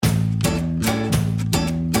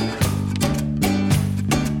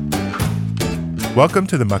Welcome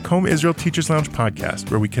to the Makom Israel Teachers Lounge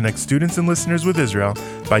podcast, where we connect students and listeners with Israel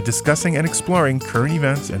by discussing and exploring current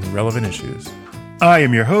events and relevant issues. I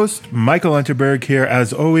am your host, Michael Unterberg, here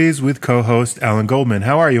as always with co-host Alan Goldman.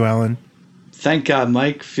 How are you, Alan? Thank God,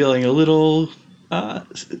 Mike. Feeling a little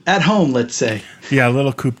at home, let's say. Yeah, a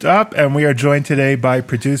little cooped up, and we are joined today by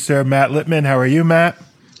producer Matt Littman. How are you, Matt?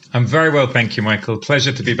 I'm very well, thank you, Michael.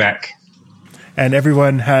 Pleasure to be back. And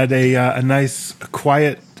everyone had a nice,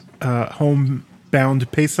 quiet, homebound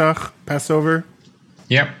Passover?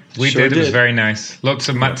 Yep, we Sure did. It was did. very nice. Lots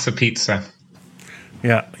of matzah pizza.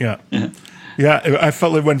 Yeah. I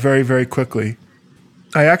felt it went very, very quickly.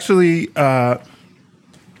 I actually want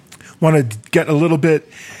to get a little bit.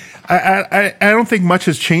 I don't think much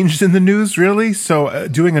has changed in the news, really. So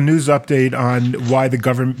doing a news update on why the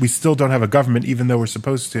government, we still don't have a government, even though we're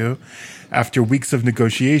supposed to, after weeks of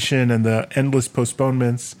negotiation and the endless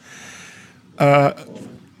postponements.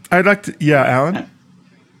 I'd like to, yeah, Alan?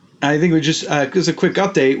 I think we just, as a quick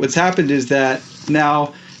update, what's happened is that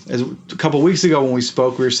now, as a couple of weeks ago when we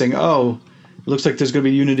spoke, we were saying, it looks like there's going to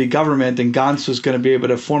be unity government and Gantz was going to be able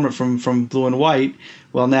to form it from blue and white.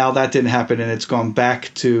 Well, now that didn't happen, and it's gone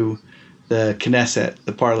back to the Knesset,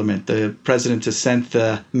 the parliament. The president has sent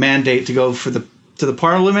the mandate to go to the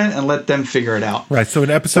parliament and let them figure it out. Right. So in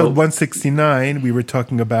episode 169, we were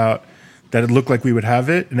talking about that it looked like we would have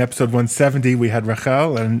it. In episode 170, we had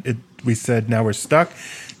Rachel, and we said now we're stuck.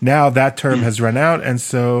 Now that term has run out, and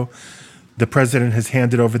so the president has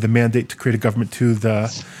handed over the mandate to create a government to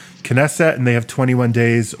the Knesset, and they have 21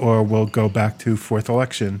 days or we'll go back to fourth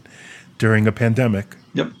election during a pandemic.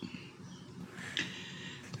 Yep.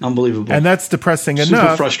 Unbelievable. And that's depressing Super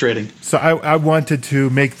enough. frustrating. So I wanted to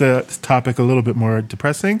make the topic a little bit more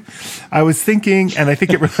depressing. I was thinking, and I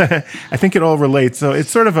think I think it all relates. So it's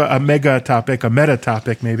sort of a mega topic, a meta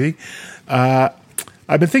topic maybe. I've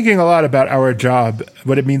been thinking a lot about our job,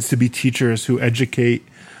 what it means to be teachers who educate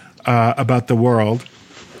about the world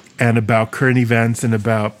and about current events and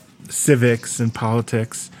about civics and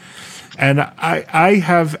politics. And I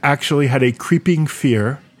have actually had a creeping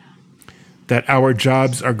fear that our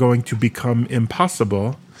jobs are going to become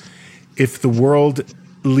impossible if the world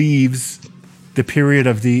leaves the period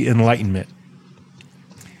of the Enlightenment.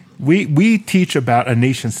 We teach about a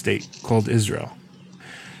nation state called Israel,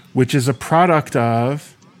 which is a product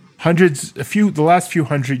of the last few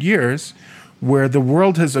hundred years, where the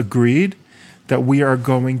world has agreed that we are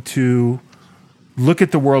going to look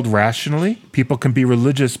at the world rationally. People can be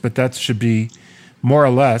religious, but that should be more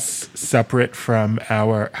or less separate from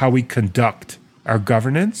how we conduct our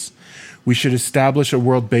governance. We should establish a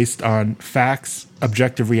world based on facts,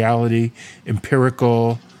 objective reality,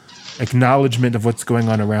 empirical acknowledgement of what's going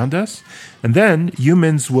on around us. And then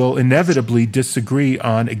humans will inevitably disagree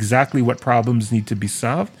on exactly what problems need to be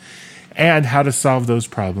solved and how to solve those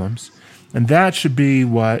problems. And that should be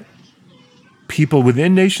what people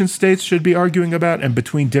within nation states should be arguing about, and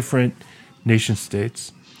between different nation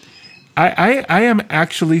states. I am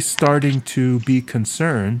actually starting to be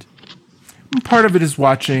concerned. Part of it is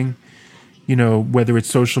watching, whether it's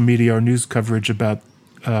social media or news coverage about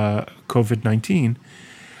COVID-19.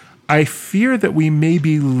 I fear that we may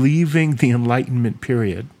be leaving the Enlightenment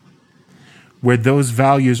period, where those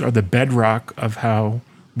values are the bedrock of how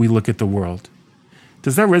we look at the world.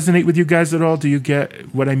 Does that resonate with you guys at all? Do you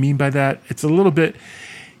get what I mean by that? It's a little bit.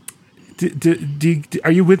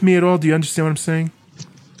 Are you with me at all? Do you understand what I'm saying?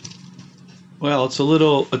 Well, it's a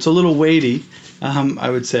little weighty, I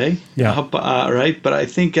would say. Yeah. Right. But I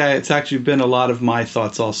think it's actually been a lot of my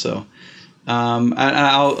thoughts also. And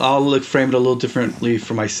I'll frame it a little differently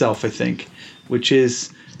for myself, I think, which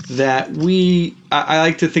is that I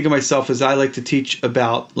like to think of myself as I like to teach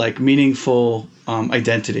about like meaningful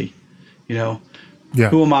identity, Yeah.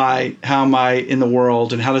 Who am I? How am I in the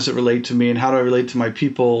world? And how does it relate to me? And how do I relate to my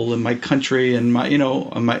people and my country and my,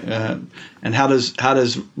 and how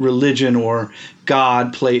does religion or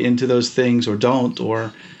God play into those things or don't?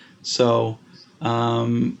 Or so,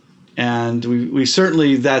 and we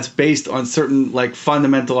certainly, that's based on certain like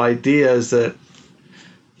fundamental ideas that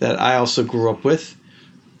I also grew up with.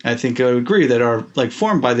 I think I would agree that are like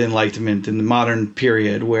formed by the Enlightenment in the modern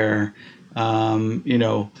period where,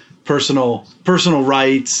 personal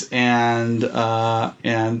rights and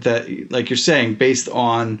that, like you're saying, based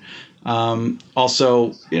on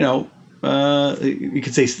also, you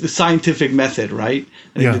could say the scientific method, right?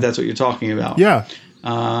 I think that's what you're talking about. Yeah.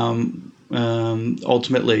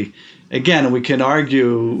 Ultimately, again, we can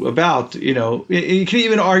argue about, you can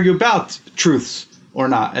even argue about truths or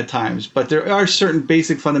not at times, but there are certain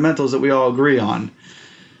basic fundamentals that we all agree on.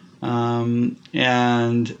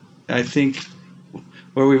 And I think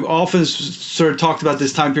where we've often sort of talked about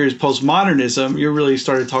this time period as postmodernism, you're really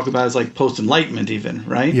starting to talk about it as like post-enlightenment even,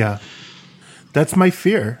 right? Yeah. That's my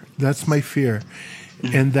fear.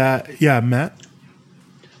 And that, yeah, Matt?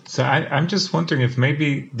 So I'm just wondering if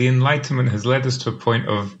maybe the Enlightenment has led us to a point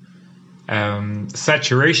of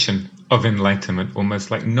saturation of enlightenment,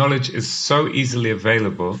 almost like knowledge is so easily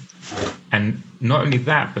available. And not only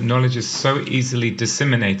that, but knowledge is so easily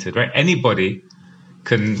disseminated, right? Anybody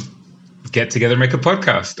can get together and make a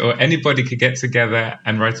podcast, or anybody could get together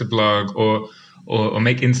and write a blog or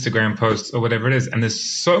make Instagram posts or whatever it is. And there's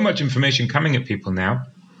so much information coming at people now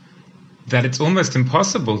that it's almost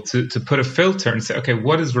impossible to put a filter and say, okay,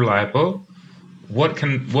 what is reliable?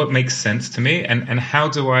 What makes sense to me? And how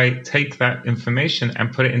do I take that information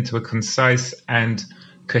and put it into a concise and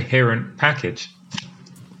coherent package?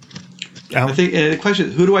 I think the question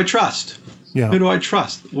is, who do I trust? Yeah. Who do I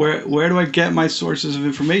trust? Where do I get my sources of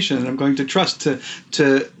information that I'm going to trust to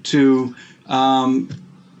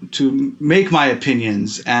make my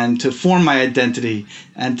opinions and to form my identity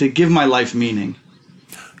and to give my life meaning?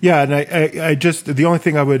 Yeah, and I just, the only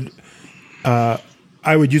thing I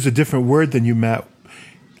would use a different word than you, Matt.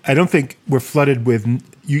 I don't think we're flooded with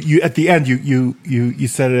you at the end. You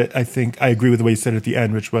said it. I think I agree with the way you said it at the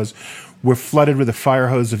end, which was we're flooded with a fire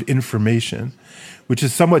hose of information, which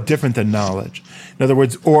is somewhat different than knowledge. In other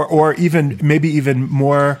words, or even maybe even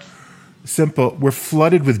more simple, we're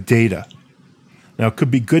flooded with data. Now, it could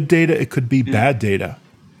be good data, it could be bad data,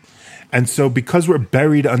 and so because we're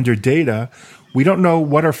buried under data, we don't know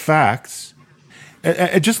what are facts.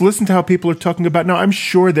 And just listen to how people are talking about. Now, I'm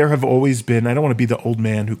sure there have always been, I don't want to be the old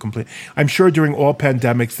man who complains. I'm sure during all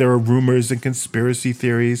pandemics, there are rumors and conspiracy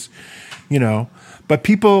theories, but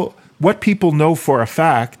what people know for a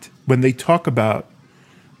fact when they talk about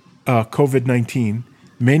COVID-19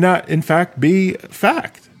 may not, in fact, be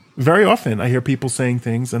fact. Very often I hear people saying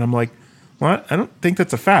things and I'm like, what? I don't think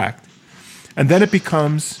that's a fact. And then it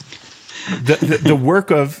becomes the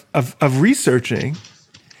work of researching.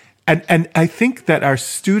 And I think that our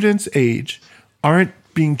students' age aren't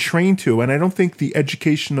being trained to, and I don't think the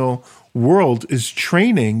educational world is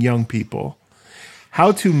training young people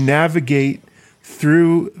how to navigate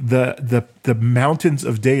through the mountains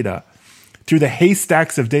of data, through the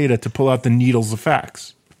haystacks of data to pull out the needles of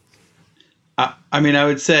facts. I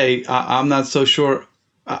would say I'm not so sure.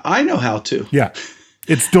 I know how to. Yeah,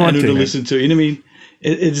 it's daunting. I know to listen to. You know what I mean?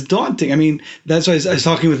 It's daunting. I mean, that's why I was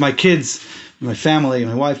talking with my kids, my family,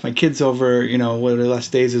 my wife, my kids over, one of the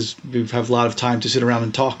last days is we have a lot of time to sit around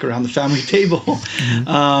and talk around the family table.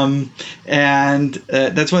 Mm-hmm. And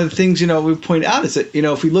that's one of the things, we point out is that,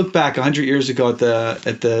 if we look back 100 years ago at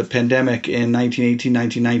the pandemic in 1918,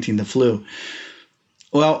 1919, the flu,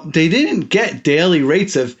 well, they didn't get daily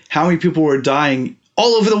rates of how many people were dying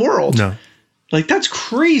all over the world. No. Like, that's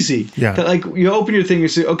crazy. Yeah. That, like, you open your thing and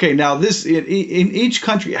say, okay, now this in each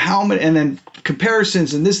country, how many, and then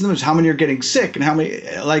comparisons, and this and this, how many are getting sick, and how many,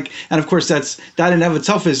 and of course that in of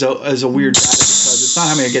itself is a weird data, because it's not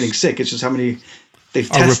how many are getting sick, it's just how many they've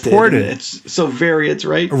tested. Reported. It's so varied,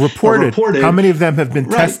 right? Reported. How many of them have been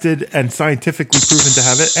tested and scientifically proven to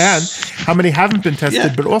have it, and how many haven't been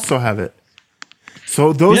tested but also have it.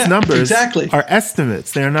 So those numbers are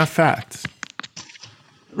estimates; they are not facts.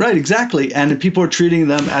 Right, exactly, and people are treating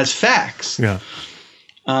them as facts. Yeah.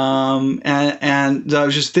 And I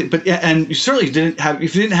was just, and you certainly didn't have,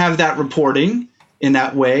 if you didn't have that reporting in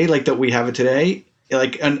that way, like that we have it today,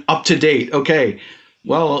 like an up to date. Okay,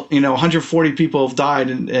 well, 140 people have died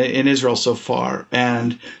in Israel so far,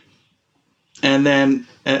 and then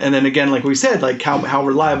again, like we said, like how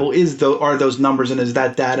reliable are those numbers, and is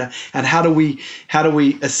that data, and how do we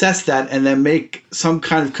assess that and then make some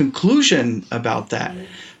kind of conclusion about that?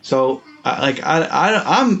 So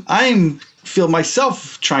I'm feel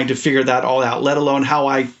myself trying to figure that all out, let alone how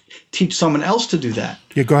I teach someone else to do that.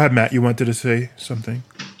 Yeah, go ahead, Matt. You wanted to say something.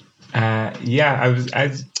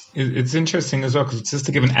 It's interesting as well, because just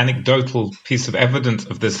to give an anecdotal piece of evidence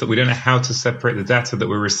of this, that we don't know how to separate the data that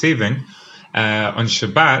we're receiving. On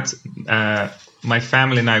Shabbat, my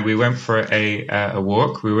family and I, we went for a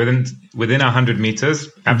walk. We were within 100 meters.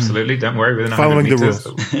 Absolutely, don't worry, within 100 meters.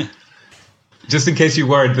 Following the rules. Just in case you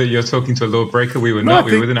worried that you're talking to a lawbreaker, we were not.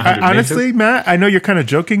 We were within 100 honestly, meters. Matt, I know you're kind of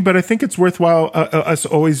joking, but I think it's worthwhile us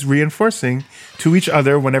always reinforcing to each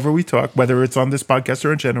other whenever we talk, whether it's on this podcast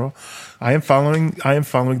or in general. I am following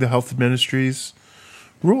the health ministry's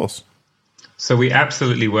rules. So we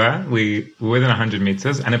absolutely were. We were within 100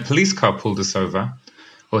 meters, and a police car pulled us over.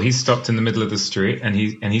 Well, he stopped in the middle of the street, and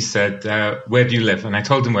he said, "Where do you live?" And I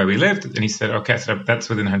told him where we lived, and he said, "Okay." I said, "That's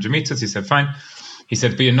within 100 meters." He said, "Fine." He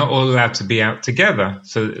said, but you're not all allowed to be out together.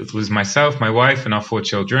 So it was myself, my wife, and our 4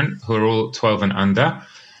 children, who are all 12 and under.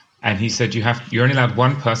 And he said, you're only allowed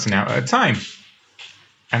one person out at a time.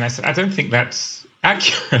 And I said, I don't think that's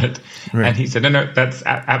accurate. Right. And he said, no, that's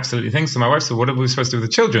absolutely the thing. So my wife said, what are we supposed to do with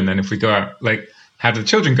the children then if we go out? Like, how do the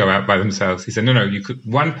children go out by themselves? He said, no,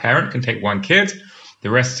 one parent can take one kid, the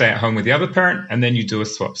rest stay at home with the other parent, and then you do a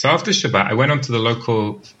swap. So after Shabbat, I went onto the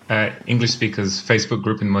local English speakers Facebook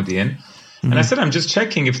group in Modi'in, and I said, I'm just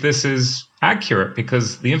checking if this is accurate,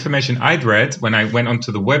 because the information I'd read when I went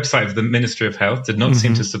onto the website of the Ministry of Health did not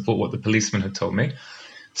seem to support what the policeman had told me.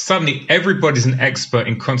 Suddenly, everybody's an expert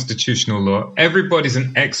in constitutional law. Everybody's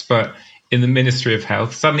an expert in the Ministry of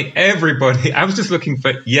Health. Suddenly, everybody, I was just looking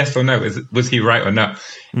for yes or no. Was he right or not?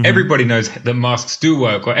 Everybody knows that masks do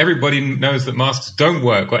work, or everybody knows that masks don't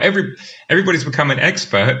work, or everybody's become an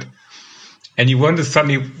expert. And you wonder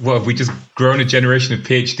suddenly, well, have we just grown a generation of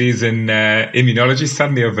PhDs in immunology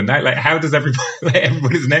suddenly overnight? Like, how does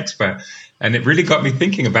everybody's an expert? And it really got me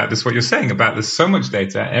thinking about this, what you're saying about there's so much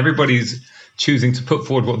data. Everybody's choosing to put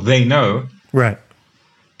forward what they know. Right.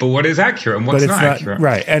 But what is accurate and what's not accurate?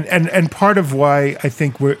 Right. And part of why I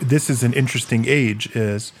think this is an interesting age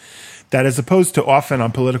is that, as opposed to often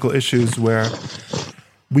on political issues where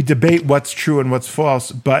we debate what's true and what's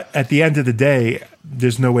false, but at the end of the day,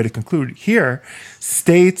 there's no way to conclude. Here,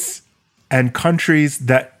 states and countries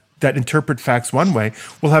that interpret facts one way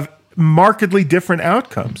will have markedly different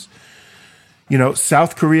outcomes. You know,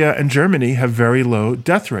 South Korea and Germany have very low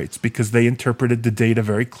death rates because they interpreted the data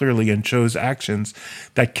very clearly and chose actions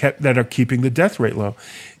that are keeping the death rate low.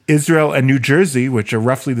 Israel and New Jersey, which are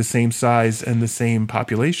roughly the same size and the same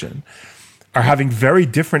population, are having very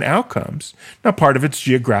different outcomes. Now, part of it's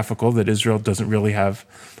geographical, that Israel doesn't really have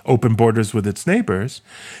open borders with its neighbors.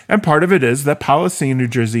 And part of it is that policy in New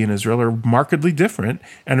Jersey and Israel are markedly different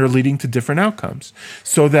and are leading to different outcomes.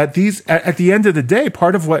 So that these, at the end of the day,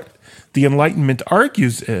 part of what the Enlightenment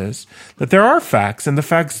argues is that there are facts, and the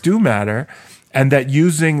facts do matter, and that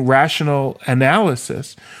using rational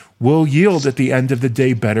analysis will yield at the end of the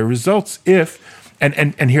day better results if,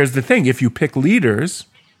 and here's the thing, if you pick leaders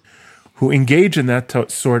who engage in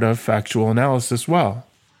that sort of factual analysis well.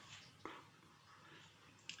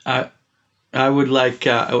 I would like,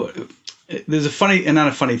 there's a funny, and not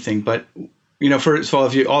a funny thing, but, you know, first of all,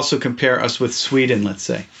 if you also compare us with Sweden, let's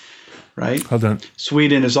say, right? Hold on.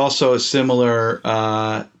 Sweden is also a similar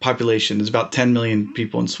population. There's about 10 million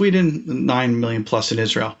people in Sweden, 9 million plus in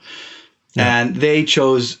Israel. Yeah. And they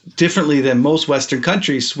chose differently than most Western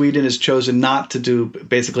countries. Sweden has chosen not to do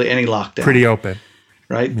basically any lockdown. Pretty open.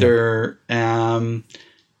 Right? Yeah. They're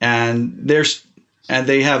and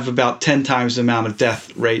they have about 10 times the amount of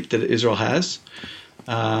death rate that Israel has.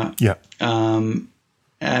 And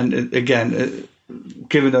again,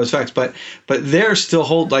 given those facts, but they're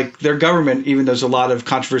still like their government, even though there's a lot of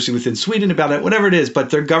controversy within Sweden about it, whatever it is,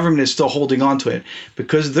 but their government is still holding on to it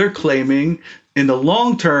because they're claiming in the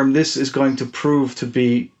long term, this is going to prove to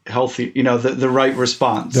be healthy, you know, the right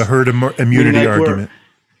response. The herd immunity argument.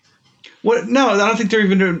 No, I don't think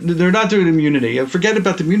they're not doing immunity. Forget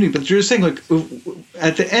about the immunity, but you're just saying, like,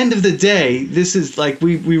 at the end of the day, this is like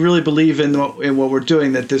we really believe in what we're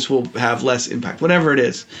doing, that this will have less impact, whatever it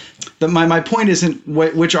is. My point isn't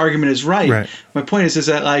which argument is right. My point is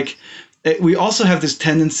that like we also have this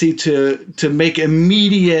tendency to make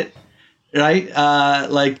immediate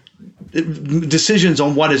like decisions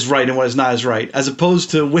on what is right and what is not as right, as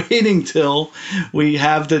opposed to waiting till we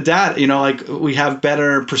have the data, you know, like we have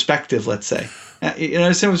better perspective, let's say. You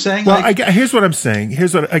understand what I'm saying? Well, like, here's what I'm saying.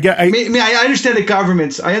 Here's what I understand that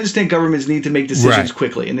governments need to make decisions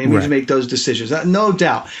quickly, and they need to make those decisions, no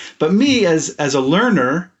doubt. But me as a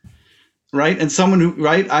learner, right, and someone who,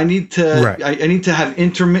 I need to have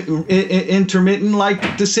intermittent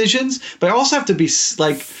like decisions, but I also have to be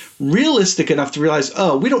like realistic enough to realize,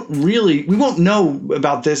 we won't know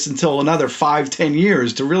about this until another 5-10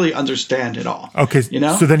 years to really understand it all. Okay, you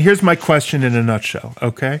know. So then here's my question in a nutshell.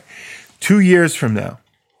 Okay, 2 years from now,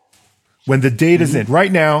 when the data's in,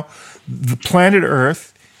 right now, the planet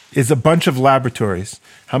Earth is a bunch of laboratories.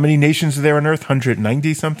 How many nations are there on Earth?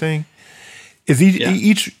 190 something. Is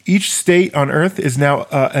each state on Earth is now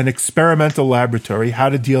an experimental laboratory, how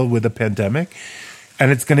to deal with a pandemic,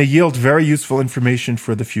 and it's going to yield very useful information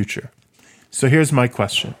for the future. So here's my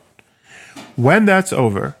question. When that's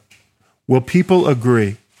over, will people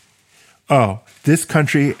agree, this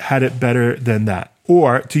country had it better than that?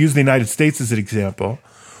 Or, to use the United States as an example,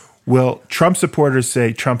 will Trump supporters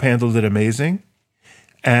say Trump handled it amazing,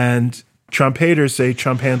 and Trump haters say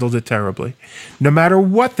Trump handled it terribly. No matter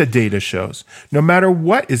what the data shows, no matter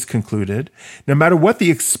what is concluded, no matter what the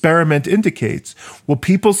experiment indicates, will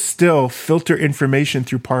people still filter information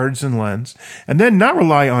through partisan lens and then not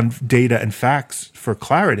rely on data and facts for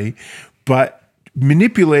clarity, but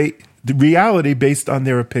manipulate the reality based on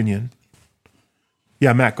their opinion?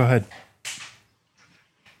 Yeah, Matt, go ahead.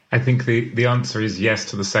 I think the answer is yes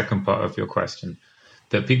to the second part of your question,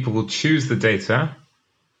 that people will choose the data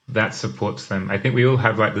that supports them. I think we all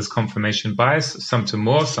have like this confirmation bias, some to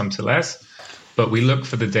more, some to less, but we look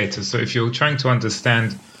for the data. So if you're trying to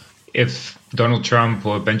understand if Donald Trump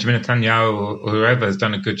or Benjamin Netanyahu or whoever has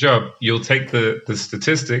done a good job, you'll take the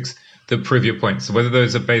statistics that prove your point. So whether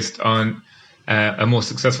those are based on a more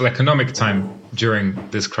successful economic time during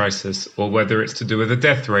this crisis, or whether it's to do with a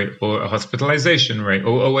death rate or a hospitalization rate,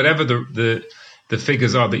 or whatever the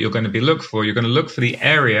figures are that you're going to be look for, you're going to look for the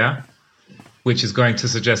area which is going to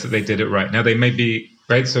suggest that they did it right. Now, they may be,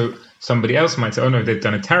 right? So somebody else might say, oh, no, they've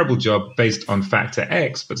done a terrible job based on factor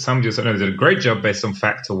X, but somebody else, oh, no, they did a great job based on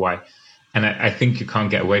factor Y. And I think you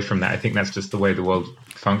can't get away from that. I think that's just the way the world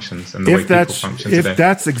functions and the way people function today. If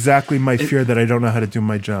that's exactly my fear, that I don't know how to do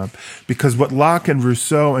my job. Because what Locke and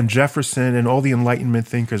Rousseau and Jefferson and all the Enlightenment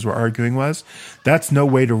thinkers were arguing was, that's no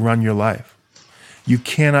way to run your life. You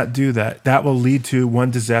cannot do that. That will lead to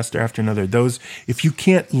one disaster after another. If you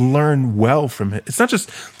can't learn well from it, it's not just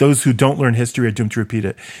those who don't learn history are doomed to repeat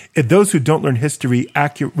it. Those who don't learn history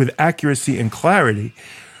with accuracy and clarity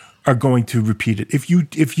are going to repeat it. If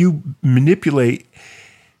you manipulate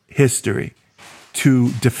history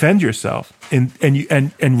to defend yourself and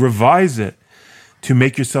revise it to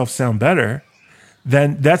make yourself sound better,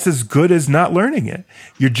 then that's as good as not learning it.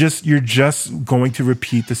 You're just going to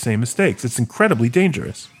repeat the same mistakes. It's incredibly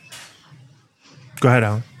dangerous. Go ahead,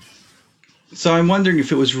 Alan. So I'm wondering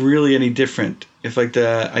if it was really any different. If like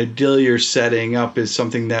the ideal you're setting up is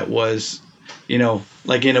something that was,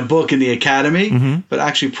 like in a book in the academy, but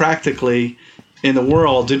actually practically in the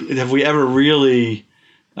world, have we ever really,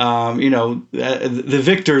 the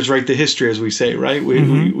victors write the history, as we say, right?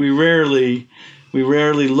 We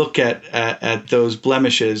rarely look at those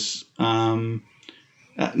blemishes. Not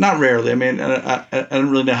rarely. I mean, I don't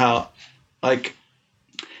really know how the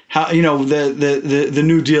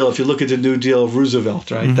New Deal. If you look at the New Deal of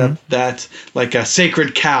Roosevelt, right? That's like a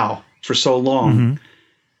sacred cow for so long.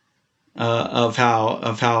 Of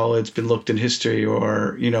how it's been looked in history,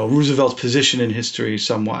 or Roosevelt's position in history,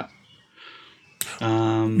 somewhat.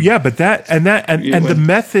 But the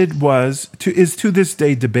method is to this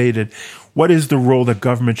day debated. What is the role that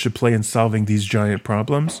government should play in solving these giant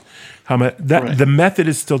problems? The method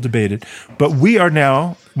is still debated. But we are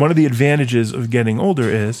now, one of the advantages of getting older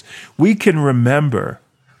is we can remember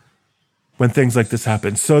when things like this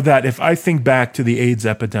happen. So that if I think back to the AIDS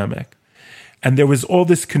epidemic, and there was all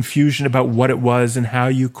this confusion about what it was and how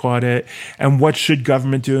you caught it and what should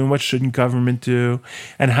government do and what shouldn't government do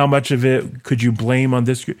and how much of it could you blame on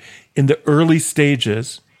this. In the early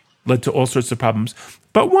stages, led to all sorts of problems.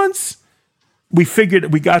 But once we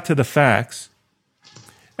got to the facts,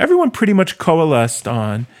 everyone pretty much coalesced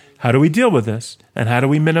on how do we deal with this and how do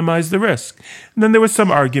we minimize the risk. And then there were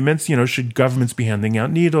some arguments, should governments be handing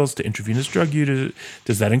out needles to intravenous drug users?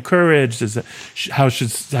 Does that encourage? How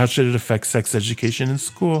should it affect sex education in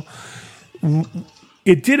school?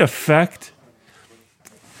 It did affect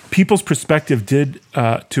people's perspective. Did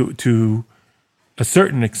to a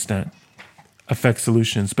certain extent affect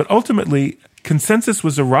solutions, but ultimately consensus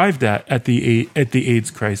was arrived at the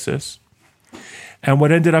AIDS crisis, and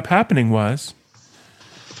what ended up happening was,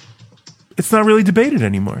 it's not really debated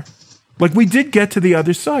anymore. Like, we did get to the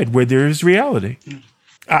other side where there is reality.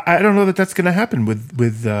 I don't know that that's going to happen with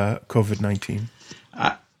COVID-19.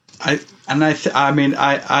 I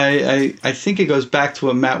think it goes back to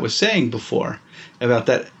what Matt was saying before about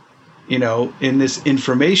that. In this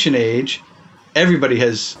information age, everybody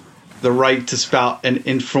has the right to spout an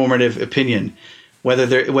informative opinion,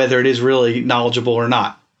 whether it is really knowledgeable or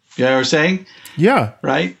not. You know what I'm saying? Yeah.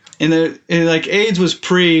 Right. Like AIDS was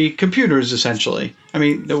pre-computers, essentially. I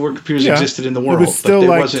mean, there were computers existed in the world. It was still but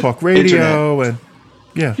like wasn't talk radio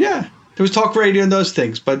internet. Yeah. There was talk radio and those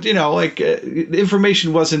things, but the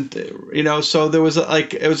information wasn't. So there was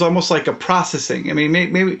it was almost like a processing. I mean,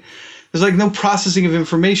 maybe there's like no processing of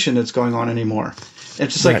information that's going on anymore.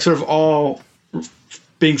 It's just like sort of all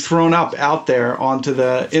being thrown up out there onto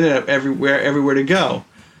the internet everywhere to go.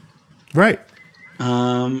 Right.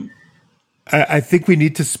 I think we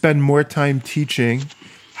need to spend more time teaching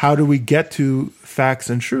how do we get to facts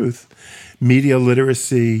and truth, media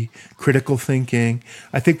literacy, critical thinking.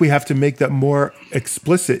 I think we have to make that more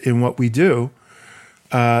explicit in what we do.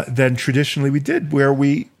 than traditionally we did, where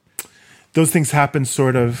those things happen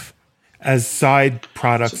sort of as side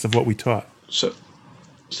products of what we taught. So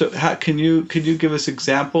how, can you give us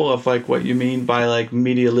example of like what you mean by like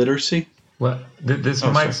media literacy? Well, this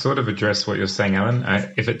might sort of address what you're saying, Alan.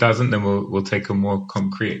 If it doesn't, then we'll take a more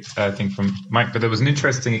concrete thing from Mike. But there was an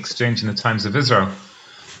interesting exchange in the Times of Israel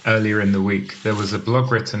earlier in the week. There was a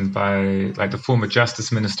blog written by like the former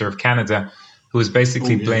Justice Minister of Canada, who was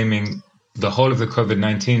basically blaming the whole of the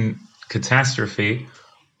COVID-19 catastrophe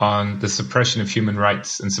on the suppression of human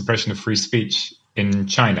rights and suppression of free speech in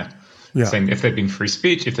China. Yeah. Saying if there'd been free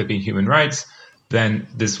speech, if there'd been human rights, then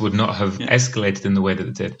this would not have escalated in the way that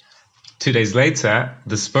it did. 2 days later,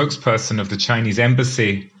 the spokesperson of the Chinese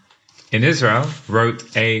embassy in Israel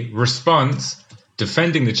wrote a response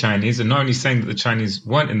defending the Chinese and not only saying that the Chinese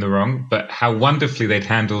weren't in the wrong, but how wonderfully they'd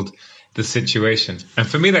handled the situation. And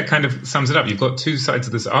for me, that kind of sums it up. You've got two sides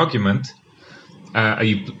of this argument. Are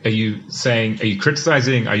you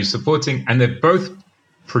criticizing? Are you supporting? And they've both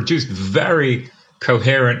produced very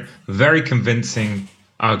coherent, very convincing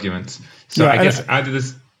arguments. So I guess either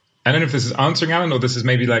this, I don't know if this is answering Alan or this is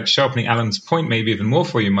maybe like sharpening Alan's point, maybe even more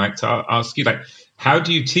for you, Mike, to ask you, like, how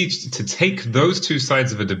do you teach to take those two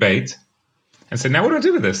sides of a debate and say, now what do I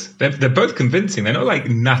do with this? They're both convincing. They're not like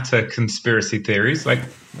nutter conspiracy theories. Like,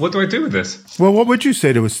 what do I do with this? Well, what would you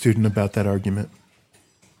say to a student about that argument?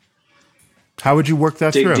 How would you work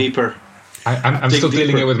that through? Dig deeper. I'm still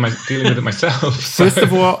dealing with it myself. So.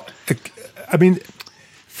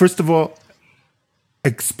 First of all,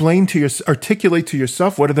 articulate to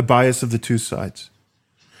yourself what are the bias of the two sides.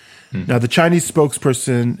 Now, the Chinese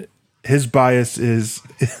spokesperson, his bias is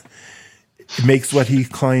makes what he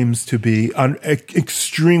claims to be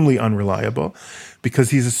extremely unreliable, because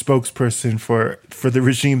he's a spokesperson for the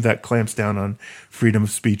regime that clamps down on freedom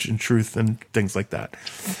of speech and truth and things like that.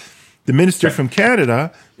 The minister from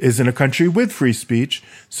Canada is in a country with free speech,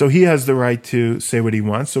 so he has the right to say what he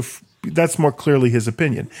wants. So that's more clearly his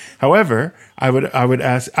opinion. However, I would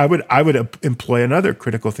employ another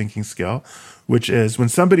critical thinking skill, which is when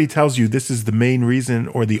somebody tells you this is the main reason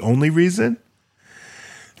or the only reason,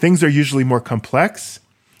 things are usually more complex.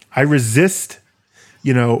 I resist,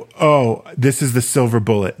 this is the silver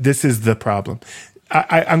bullet. This is the problem.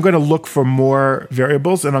 I'm going to look for more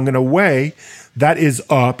variables, and I'm going to weigh that is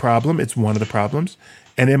a problem. It's one of the problems.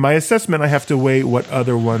 And in my assessment, I have to weigh what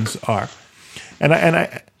other ones are. And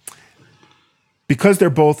I because they're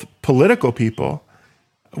both political people,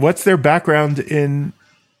 what's their background in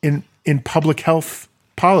public health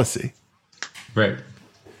policy? Right.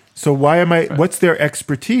 So what's their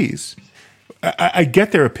expertise? I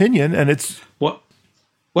get their opinion, and it's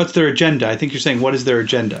what's their agenda? I think you're saying, what is their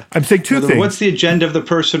agenda? I'm saying two things. What's the agenda of the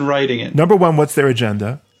person writing it? Number one, what's their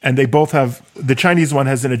agenda? And they both have, the Chinese one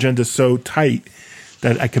has an agenda so tight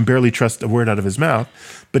that I can barely trust a word out of his mouth.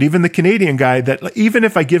 But even the Canadian guy, that even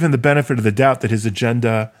if I give him the benefit of the doubt that his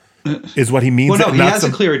agenda is what he means. Well, no, he has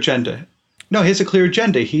a clear agenda. No, he has a clear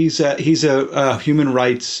agenda. He's a human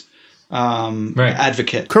rights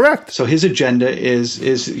advocate. Correct. So his agenda is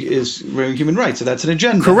human rights. So that's an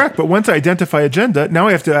agenda. Correct. But once I identify agenda, now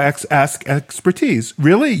I have to ask expertise.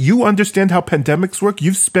 Really? You understand how pandemics work?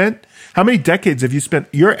 How many decades have you spent?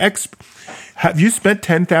 Have you spent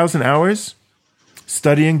 10,000 hours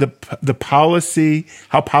studying the policy,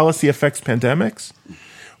 how policy affects pandemics?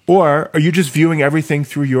 Or are you just viewing everything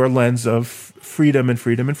through your lens of freedom and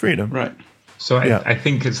freedom and freedom? Right. So I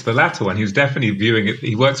think it's the latter one. He was definitely viewing it.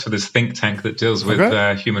 He works for this think tank that deals with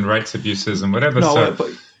human rights abuses and whatever.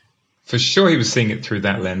 For sure, he was seeing it through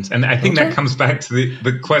that lens. And I think that comes back to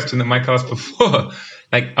the question that Mike asked before.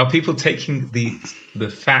 Like, are people taking the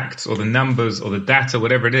facts or the numbers or the data,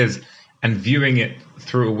 whatever it is, and viewing it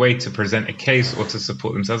through a way to present a case or to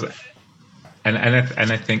support themselves? And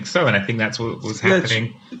I think so. And I think that's what was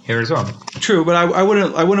happening here as well. True, but I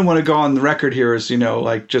wouldn't want to go on the record here as,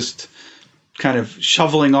 like just kind of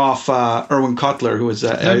shoveling off Erwin Kottler, who is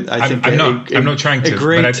I'm not trying to,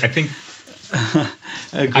 but I think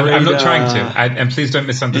I'm not trying to, and please don't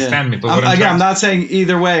misunderstand me. But I'm not saying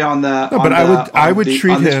either way on the. No, but I would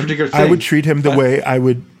treat him the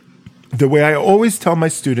way I always tell my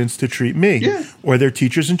students to treat me or their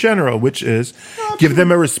teachers in general, which is give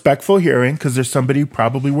them a respectful hearing, because there's somebody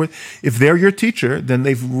probably worth. If they're your teacher, then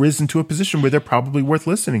they've risen to a position where they're probably worth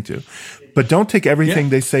listening to. But don't take everything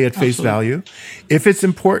they say at face value. If it's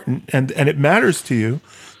important and it matters to you,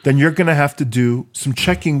 then you're going to have to do some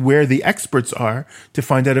checking where the experts are to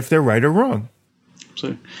find out if they're right or wrong.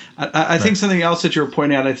 So I think something else that you're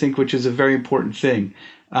pointing out, I think, which is a very important thing,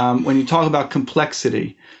 when you talk about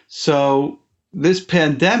complexity. So this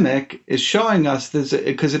pandemic is showing us this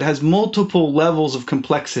because it has multiple levels of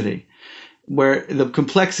complexity, where the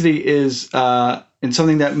complexity is in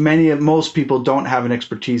something that most people don't have an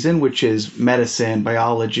expertise in, which is medicine,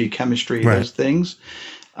 biology, chemistry, Right. those things.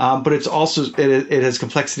 But it's also it has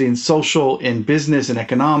complexity in social, in business, in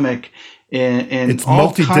economic, in It's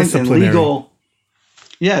all kinds, in multidisciplinary. legal.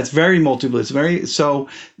 Yeah, it's very multidisciplinary. So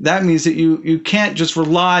that means that you can't just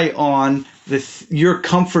rely on your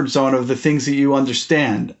comfort zone of the things that you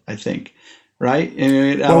understand, I think. Right?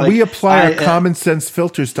 Well, we apply our common sense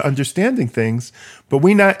filters to understanding things, but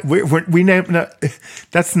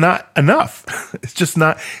that's not enough. It's just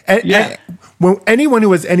not. When anyone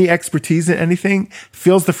who has any expertise in anything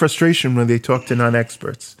feels the frustration when they talk to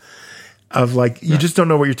non-experts of like, you just don't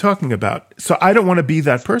know what you're talking about. So I don't want to be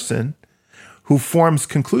that person who forms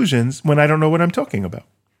conclusions when I don't know what I'm talking about.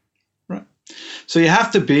 Right. So you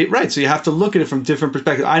have to be right. So you have to look at it from different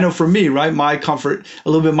perspectives. I know for me, right, my comfort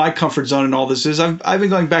zone in all this is I've been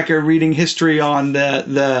going back and reading history on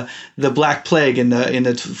the Black Plague in the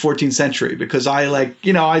 14th century because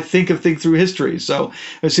I think of things through history. So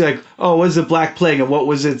I see like, oh, what is the Black Plague and what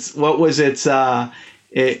was its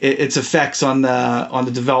effects on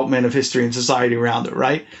the development of history and society around it,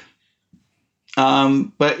 right?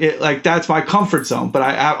 But that's my comfort zone. But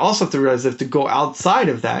I also have to realize I have to go outside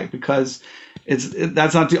of that because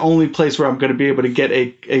that's not the only place where I'm going to be able to get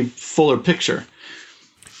a fuller picture.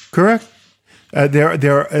 Correct. By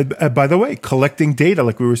the way, collecting data,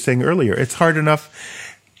 like we were saying earlier, it's hard enough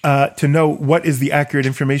to know what is the accurate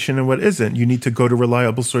information and what isn't. You need to go to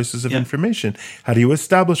reliable sources of information. How do you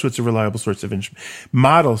establish what's a reliable source of information?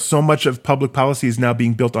 Models. So much of public policy is now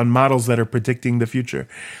being built on models that are predicting the future.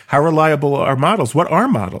 How reliable are models? What are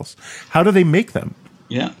models? How do they make them?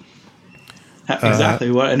 Yeah. Exactly.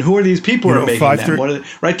 And who are these people who are making them?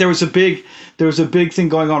 Right. There was a big thing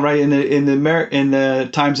going on, right, in the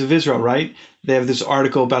Times of Israel, right? They have this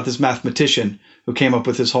article about this mathematician who came up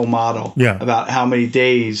with this whole model about how many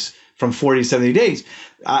days from 40 to 70 days.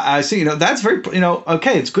 I see, that's very,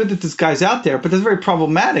 okay, it's good that this guy's out there, but that's very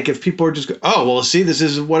problematic if people are just, oh, well, see,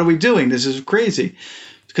 what are we doing? This is crazy.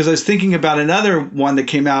 Because I was thinking about another one that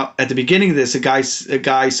came out at the beginning of this. A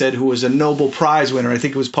guy said who was a Nobel Prize winner. I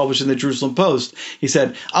think it was published in the Jerusalem Post. He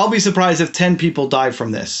said, "I'll be surprised if 10 people die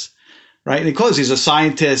from this." Right? And he quotes, he's a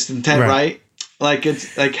scientist and 10, right? Like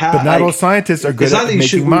it's like how. But not all scientists are good at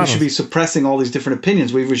making models. We should be suppressing all these different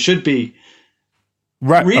opinions. We should be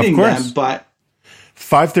reading them, but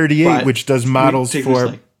 538, which does models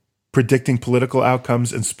for predicting political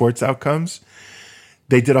outcomes and sports outcomes.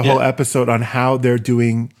 They did a whole episode on how they're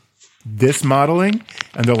doing this modeling,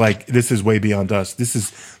 and they're like, "This is way beyond us. This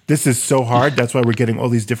is so hard. That's why we're getting all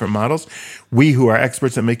these different models. We, who are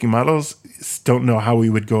experts at making models, don't know how we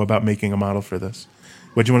would go about making a model for this."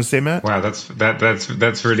 What do you want to say, Matt? Wow, that's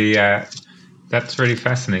really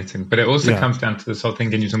fascinating. But it also comes down to this whole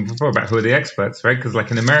thing you talked before about who are the experts, right? Because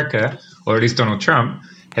like in America, or at least Donald Trump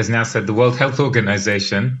has now said the World Health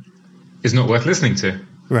Organization is not worth listening to,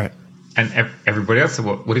 right? And everybody else said,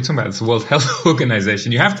 what are you talking about? It's the World Health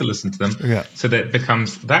Organization. You have to listen to them. Yeah. So that it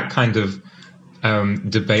becomes that kind of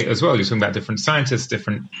debate as well. You're talking about different scientists,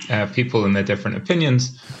 different people and their different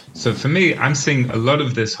opinions. So for me, I'm seeing a lot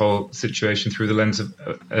of this whole situation through the lens of,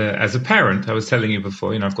 as a parent, I was telling you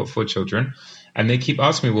before, I've got 4 children, and they keep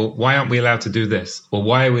asking me, well, why aren't we allowed to do this? Or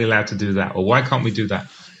why are we allowed to do that? Or why can't we do that?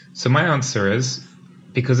 So my answer is,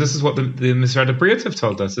 because this is what the Misrad Abriut have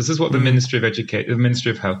told us. This is what the Ministry of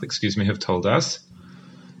Health, have told us.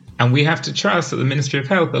 And we have to trust that the Ministry of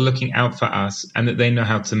Health are looking out for us and that they know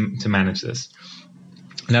how to manage this.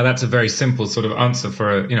 Now, that's a very simple sort of answer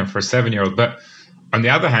for a 7-year-old. But on the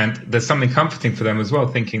other hand, there's something comforting for them as well,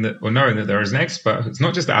 thinking that, or knowing that there is an expert. It's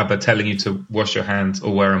not just Abba telling you to wash your hands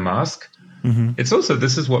or wear a mask. Mm-hmm. It's also,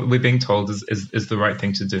 this is what we're being told is the right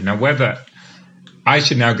thing to do. Now, whether I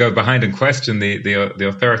should now go behind and question the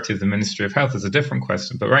authority of the Ministry of Health is a different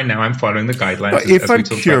question. But right now I'm following the guidelines. But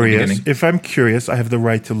if I'm curious, I have the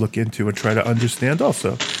right to look into and try to understand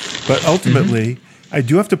also. But ultimately, I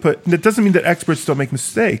do have to it doesn't mean that experts don't make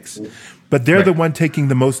mistakes, but they're the one taking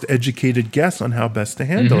the most educated guess on how best to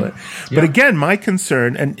handle it. But again, my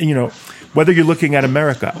concern, and whether you're looking at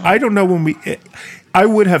America, I don't know I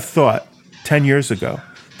would have thought 10 years ago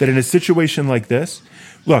that in a situation like this,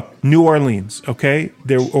 look, New Orleans, okay?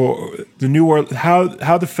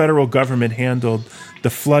 How the federal government handled the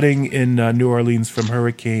flooding in New Orleans from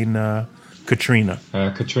Hurricane Katrina.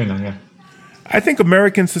 Katrina. I think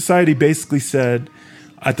American society basically said,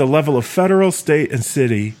 at the level of federal, state, and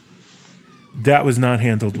city, that was not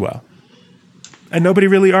handled well. And nobody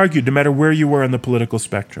really argued, no matter where you were on the political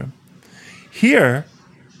spectrum. Here,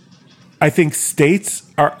 I think states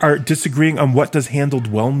are disagreeing on what does handled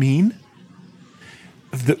well mean.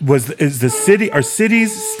 Are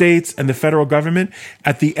cities, states, and the federal government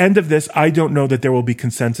at the end of this? I don't know that there will be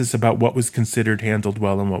consensus about what was considered handled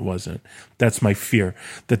well and what wasn't. That's my fear,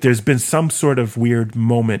 that there's been some sort of weird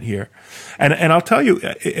moment here, and I'll tell you,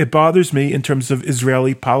 it bothers me in terms of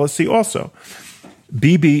Israeli policy also.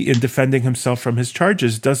 Bibi, in defending himself from his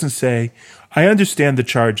charges, doesn't say, I understand the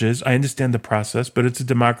charges, I understand the process, but it's a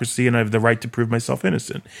democracy and I have the right to prove myself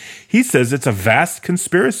innocent. He says it's a vast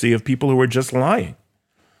conspiracy of people who are just lying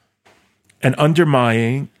and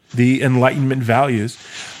undermining the Enlightenment values.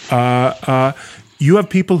 You have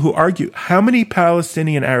people who argue, how many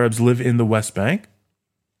Palestinian Arabs live in the West Bank?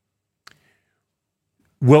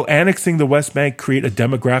 Will annexing the West Bank create a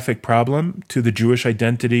demographic problem to the Jewish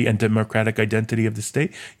identity and democratic identity of the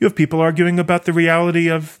state? You have people arguing about the reality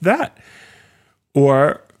of that.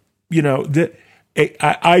 Or,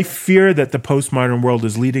 I fear that the postmodern world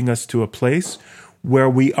is leading us to a place where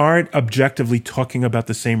we aren't objectively talking about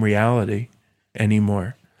the same reality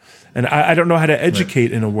anymore. And I don't know how to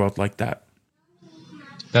educate in a world like that.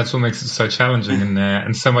 That's what makes it so challenging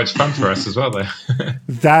and so much fun for us as well, though.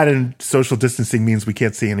 That and social distancing means we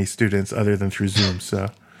can't see any students other than through Zoom. So,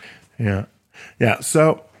 yeah.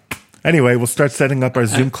 So, anyway, we'll start setting up our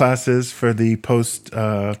Zoom classes for the post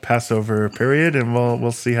Passover period, and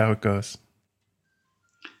we'll see how it goes.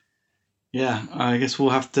 Yeah, I guess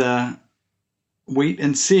we'll have to wait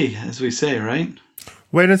and see, as we say, right?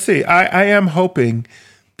 Wait and see. I am hoping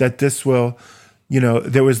that this will.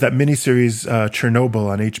 There was that miniseries Chernobyl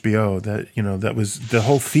on HBO that was the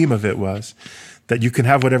whole theme of it was that you can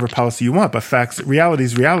have whatever policy you want, but reality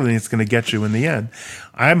is reality, and it's going to get you in the end.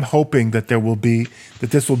 I'm hoping that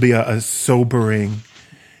this will be a sobering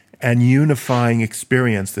and unifying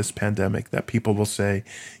experience, this pandemic, that people will say,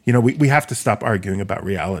 we have to stop arguing about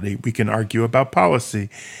reality. We can argue about policy,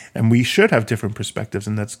 and we should have different perspectives,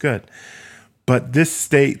 and that's good. But this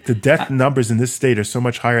state, the death numbers in this state are so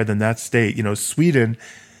much higher than that state. Sweden,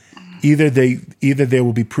 either they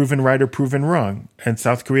will be proven right or proven wrong, and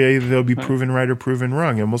South Korea, either they'll be proven right or proven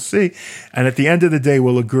wrong, and we'll see. And at the end of the day,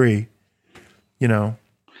 we'll agree. Yeah,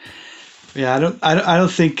 I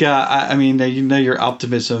don't think. I mean, your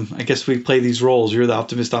optimism. I guess we play these roles. You're the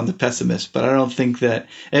optimist, I'm the pessimist. But I don't think that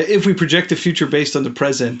if we project the future based on the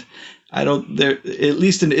present, at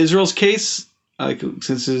least in Israel's case. Since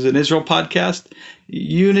this is an Israel podcast,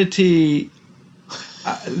 unity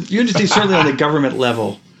certainly on the government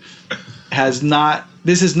level has not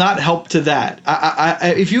helped to that.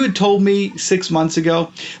 If you had told me 6 months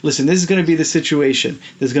ago, listen, this is going to be the situation.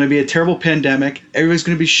 There's going to be a terrible pandemic. Everybody's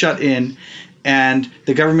going to be shut in, and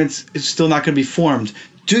the government's still not going to be formed.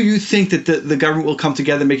 Do you think that the government will come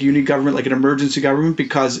together and make a unity government, like an emergency government,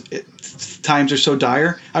 because times are so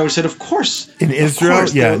dire? I would have said, of course. In Israel,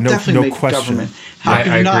 no question.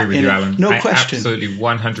 I agree with you, Alan. No question. Absolutely,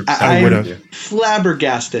 100%. I'm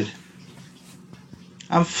flabbergasted.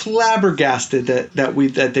 I'm flabbergasted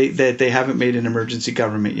that they haven't made an emergency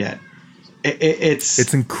government yet.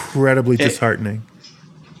 It's incredibly disheartening.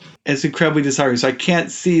 It's incredibly disheartening. So I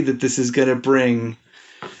can't see that this is going to bring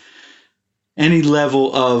any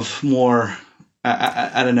level of more.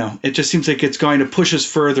 I don't know. It just seems like it's going to push us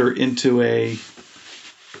further into a.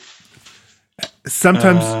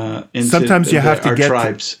 Sometimes you have to get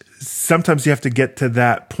tribes. Sometimes you have to get to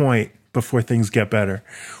that point before things get better.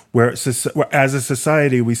 Where as a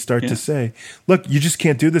society we start to say, look, you just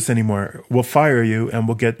can't do this anymore. We'll fire you, and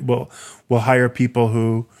we'll hire people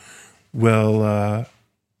who will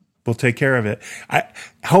take care of it.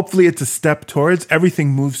 Hopefully it's a step towards, everything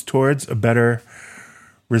moves towards a better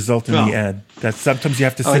result in the end. That sometimes you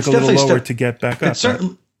have to sink a little lower to get back up.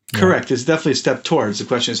 Correct. It's definitely a step towards. The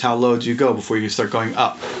question is, how low do you go before you start going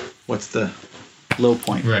up? What's the low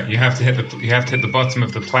point? Right. You have to hit the bottom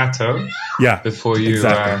of the plateau. Yeah. Before you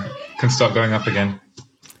can start going up again.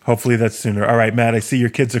 Hopefully that's sooner. All right, Matt, I see your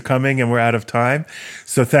kids are coming and we're out of time.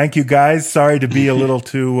 So thank you guys. Sorry to be a little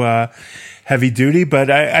too heavy duty, but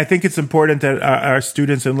I think it's important that our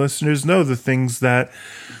students and listeners know the things that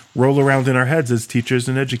roll around in our heads as teachers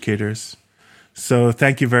and educators. So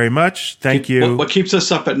thank you very much. Thank you. What keeps us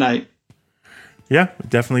up at night? Yeah, it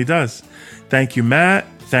definitely does. Thank you, Matt.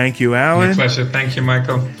 Thank you, Alan. My pleasure. Thank you,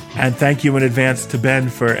 Michael. And thank you in advance to Ben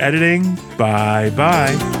for editing.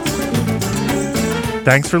 Bye-bye.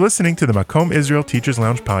 Thanks for listening to the Makom Israel Teachers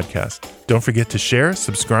Lounge podcast. Don't forget to share,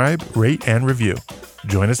 subscribe, rate, and review.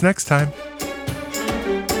 Join us next time.